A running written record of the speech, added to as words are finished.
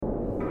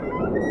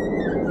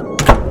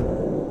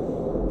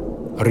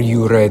Are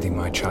you ready,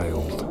 my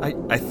child?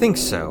 I think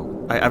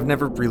so. I've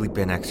never really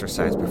been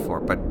exorcised before,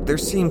 but there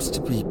seems to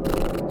be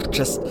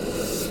just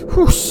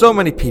so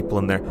many people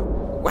in there.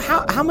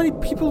 How many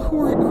people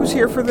who's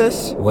here for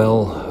this?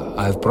 Well,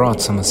 I've brought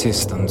some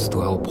assistants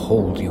to help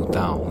hold you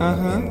down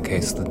in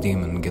case the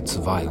demon gets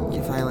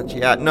violent. Violent,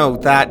 yeah. No,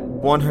 that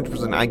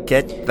 100%. I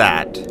get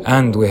that.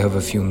 And we have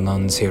a few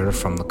nuns here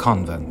from the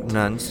convent.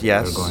 Nuns,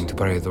 yes. They're going to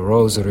pray the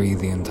rosary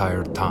the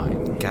entire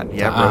time.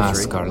 Rosary.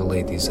 Ask Our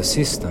Lady's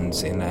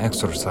assistance in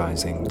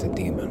exorcising the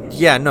demon.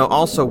 Yeah, no,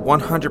 also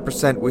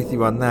 100% with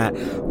you on that.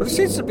 Well, there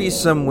seems to be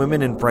some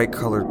women in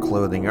bright-colored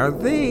clothing. Are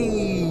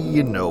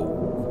they,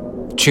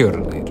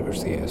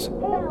 Cheerleaders, yes.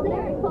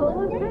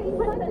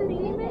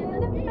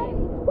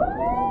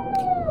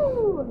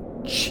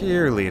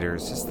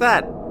 Cheerleaders. Is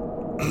that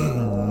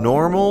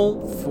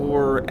normal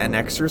for an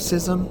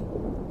exorcism?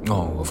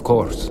 Oh, of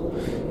course.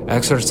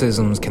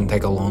 Exorcisms can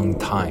take a long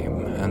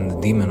time, and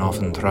the demon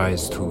often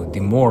tries to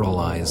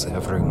demoralize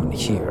everyone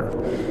here.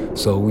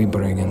 So we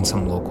bring in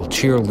some local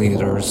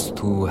cheerleaders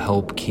to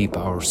help keep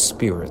our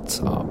spirits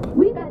up.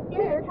 We got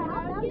scared.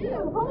 How about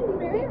you? Holy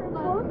Spirit,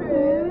 go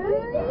through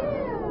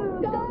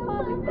you. Go.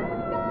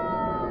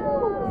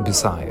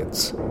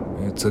 Besides,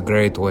 it's a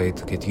great way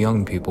to get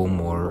young people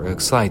more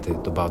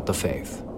excited about the faith.